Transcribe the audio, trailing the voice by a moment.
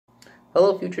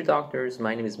Hello future doctors,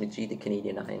 my name is Majid, the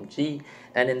Canadian IMG,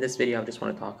 and in this video I just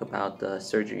want to talk about the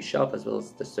surgery shelf as well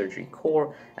as the surgery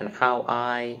core and how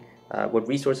what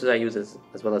resources I use as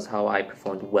well as how I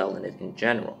performed well in it in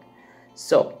general.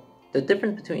 So the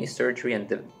difference between surgery and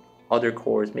the other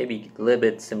cores, maybe a little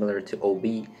bit similar to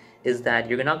OB, is that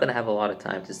you're not going to have a lot of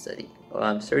time to study.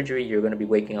 Surgery, you're going to be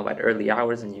waking up at early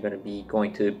hours and you're going to be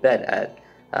going to bed at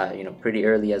pretty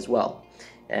early as well.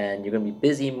 And you're going to be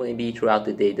busy maybe throughout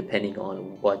the day depending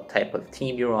on what type of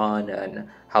team you're on and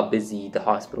how busy the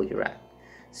hospital you're at.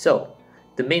 So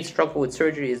the main struggle with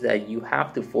surgery is that you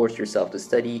have to force yourself to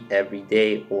study every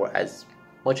day or as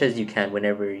much as you can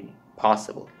whenever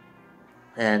possible.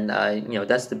 And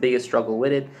that's the biggest struggle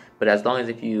with it. But as long as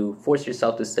if you force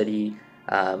yourself to study,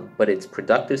 but it's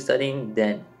productive studying,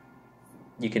 then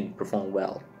you can perform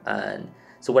well. And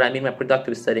so what I mean by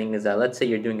productive studying is that let's say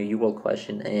you're doing a UWorld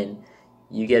question and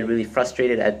you get really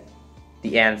frustrated at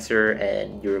the answer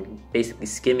and you're basically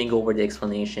skimming over the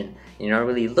explanation. You're not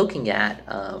really looking at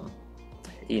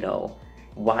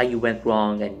why you went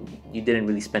wrong and you didn't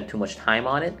really spend too much time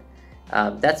on it.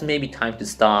 That's maybe time to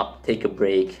stop, take a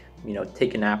break,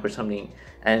 take a nap or something,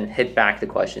 and hit back the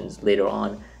questions later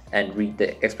on and read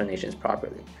the explanations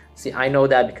properly. See, I know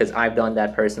that because I've done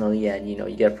that personally, and you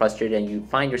get frustrated and you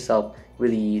find yourself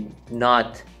really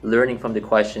not learning from the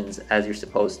questions as you're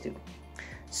supposed to.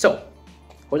 So,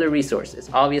 for the resources,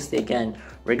 obviously, again,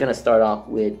 we're going to start off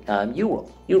with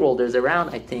UWorld. UWorld, there's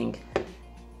around, I think,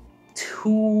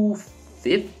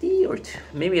 250 or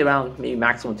maybe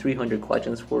maximum 300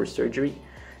 questions for surgery.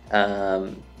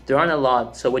 There aren't a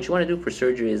lot. So what you want to do for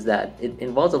surgery is that it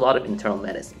involves a lot of internal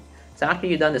medicine. So after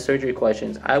you've done the surgery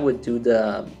questions, I would do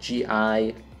the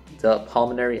GI, the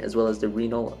pulmonary, as well as the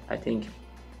renal, I think,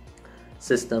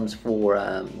 systems for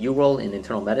UWorld in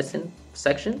internal medicine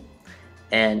section.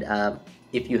 And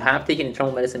if you have taken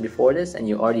internal medicine before this and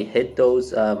you already hit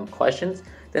those questions,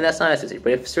 then that's not necessary.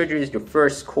 But if surgery is your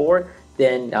first core,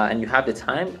 then and you have the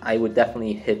time, I would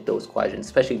definitely hit those questions,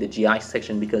 especially the GI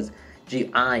section, because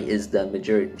GI is the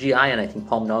majority. GI and I think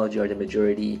pulmonology are the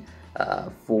majority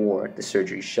for the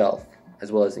surgery shelf,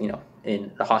 as well as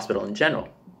in the hospital in general.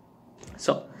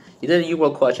 So you did the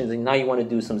UWorld questions, and now you want to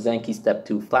do some Zanki Step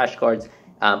 2 flashcards.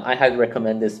 I highly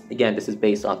recommend this. Again, this is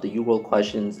based off the UWorld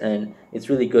questions, and it's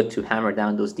really good to hammer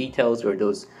down those details or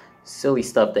those silly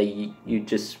stuff that you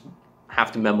just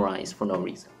have to memorize for no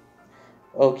reason.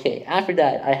 Okay, after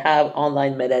that, I have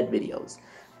online med-ed videos.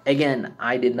 Again,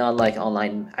 I don't like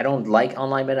online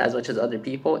med-ed as much as other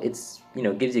people. It's,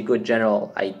 gives you a good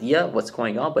general idea of what's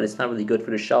going on, but it's not really good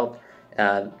for the shelf.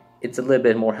 It's a little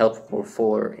bit more helpful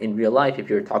for in real life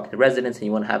if you're talking to residents and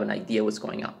you want to have an idea what's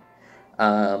going on.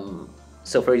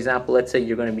 So for example, let's say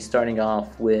you're going to be starting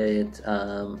off with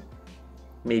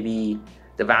maybe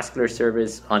the vascular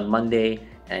service on Monday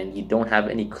and you don't have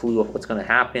any clue of what's going to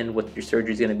happen, what your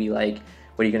surgery is going to be like,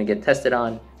 what you're going to get tested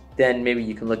on, then maybe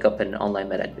you can look up an online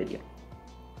med-ed video.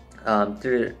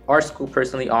 Our school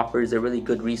personally offers a really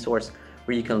good resource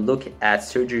where you can look at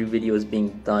surgery videos being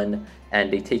done,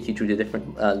 and they take you through the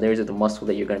different layers of the muscle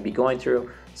that you're going to be going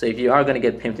through. So if you are going to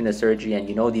get pimped into surgery and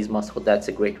you know these muscles, that's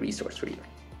a great resource for you.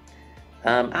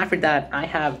 After that, I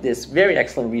have this very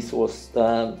excellent resource.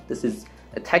 This is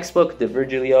a textbook, the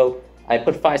Virgilio. I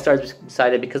put 5 stars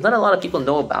beside it because not a lot of people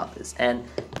know about this. And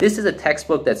this is a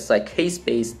textbook that's like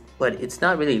case-based, but it's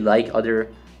not really like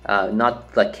other,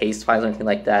 not like case files or anything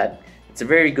like that. It's a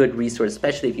very good resource,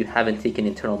 especially if you haven't taken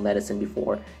internal medicine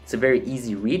before. It's a very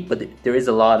easy read, but there is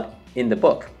a lot in the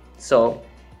book. So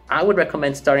I would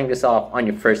recommend starting this off on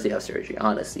your first day of surgery,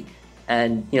 honestly.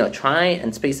 And try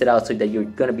and space it out so that you're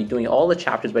going to be doing all the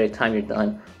chapters by the time you're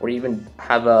done, or even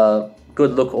have a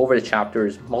good look over the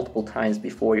chapters multiple times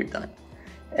before you're done.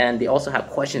 And they also have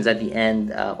questions at the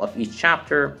end of each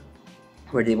chapter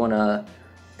where they want to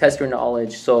test your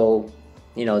knowledge. So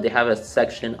they have a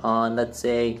section on, let's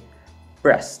say,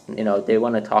 breast. They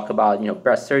want to talk about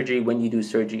breast surgery, when you do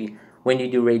surgery, when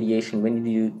you do radiation, when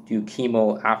you do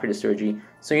chemo after the surgery.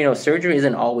 So surgery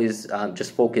isn't always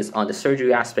just focused on the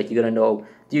surgery aspect. You gotta know,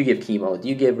 do you give chemo, do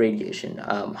you give radiation,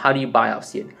 how do you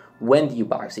biopsy it, when do you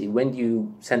biopsy it, when do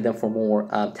you send them for more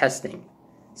testing.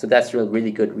 So that's a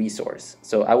really good resource.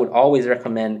 So I would always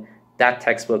recommend that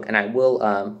textbook, and I will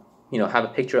have a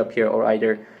picture up here, or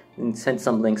either send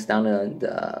some links down in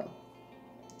the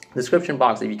description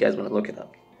box if you guys want to look it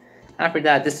up. After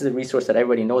that, this is a resource that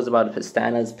everybody knows about,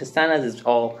 Pestanas. Pestanas is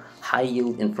all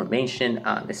high-yield information.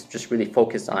 It's just really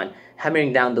focused on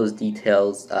hammering down those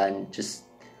details, and just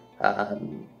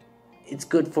it's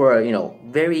good for a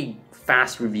very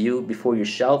fast review before your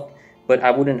shelf. But I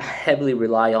wouldn't heavily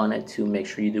rely on it to make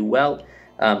sure you do well.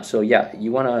 So yeah,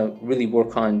 you want to really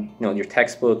work on your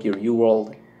textbook, your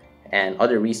UWorld, and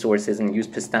other resources, and use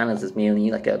Pestanas as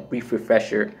mainly like a brief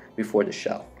refresher before the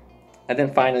shelf. And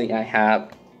then finally, I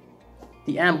have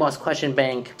the AMBOSS question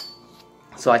bank.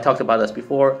 So I talked about this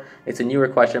before. It's a newer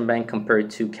question bank compared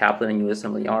to Kaplan and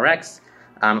USMLE RX.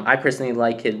 I personally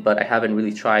like it, but I haven't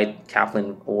really tried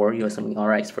Kaplan or USMLE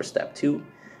RX for step 2.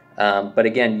 But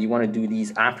again, you want to do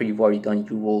these after you've already done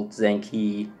UWorld,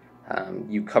 Zanki,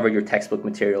 you cover your textbook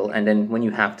material, and then when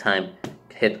you have time,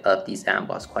 hit up these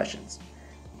AMBOSS questions.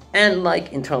 And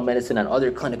like internal medicine and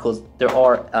other clinicals, there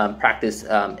are practice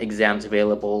exams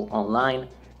available online.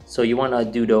 So you want to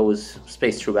do those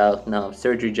spaced throughout. Now,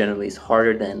 surgery generally is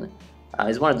harder than,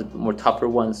 is one of the more tougher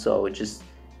ones. So just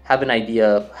have an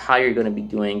idea of how you're going to be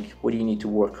doing, what do you need to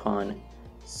work on,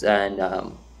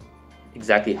 and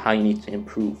exactly how you need to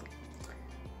improve.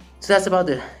 So that's about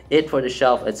it for the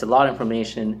shelf. It's a lot of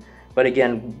information. But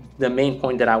again, the main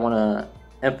point that I want to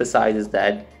emphasize is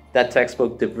that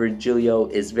textbook, the Virgilio,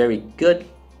 is very good.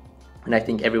 And I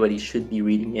think everybody should be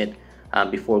reading it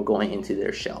before going into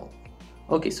their shelf.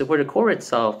 Okay, so for the core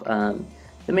itself,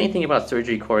 the main thing about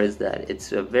surgery core is that it's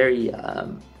very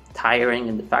tiring,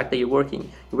 and the fact that you're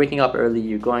waking up early,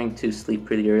 you're going to sleep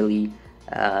pretty early,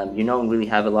 you don't really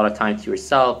have a lot of time to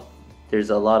yourself, there's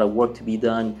a lot of work to be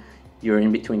done, you're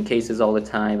in between cases all the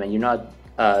time, and you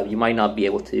might not be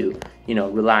able to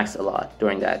relax a lot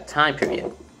during that time period.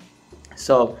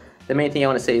 So the main thing I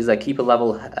want to say is keep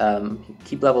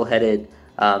level-headed,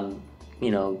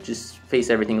 just face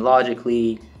everything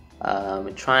logically.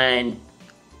 Try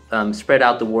and spread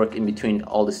out the work in between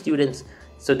all the students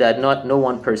so that no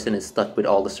one person is stuck with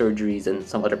all the surgeries and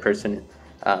some other person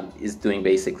is doing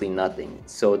basically nothing,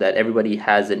 so that everybody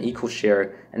has an equal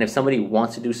share. And if somebody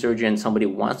wants to do surgery and somebody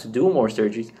wants to do more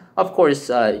surgeries, of course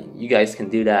you guys can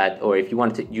do that, or if you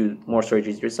want to do more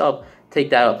surgeries yourself, take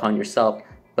that upon yourself.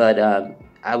 But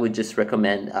I would just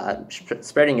recommend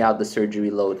spreading out the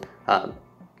surgery load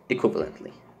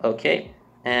equivalently. Okay,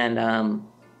 and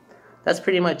that's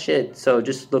pretty much it. So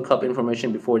just look up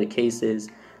information before the cases.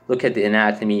 Look at the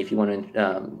anatomy if you want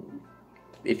to,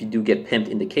 if you do get pimped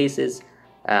in the cases.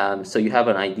 So you have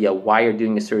an idea why you're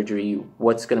doing the surgery,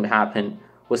 what's going to happen,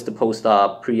 what's the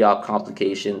post-op, pre-op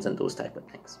complications, and those type of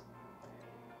things.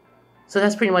 So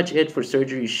that's pretty much it for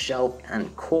surgery, shelf,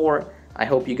 and core. I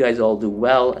hope you guys all do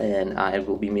well, and I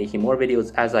will be making more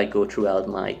videos as I go throughout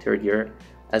my 3rd year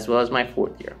as well as my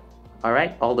 4th year.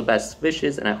 Alright, all the best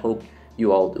wishes, and I hope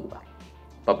you all do well.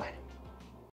 Bye-bye.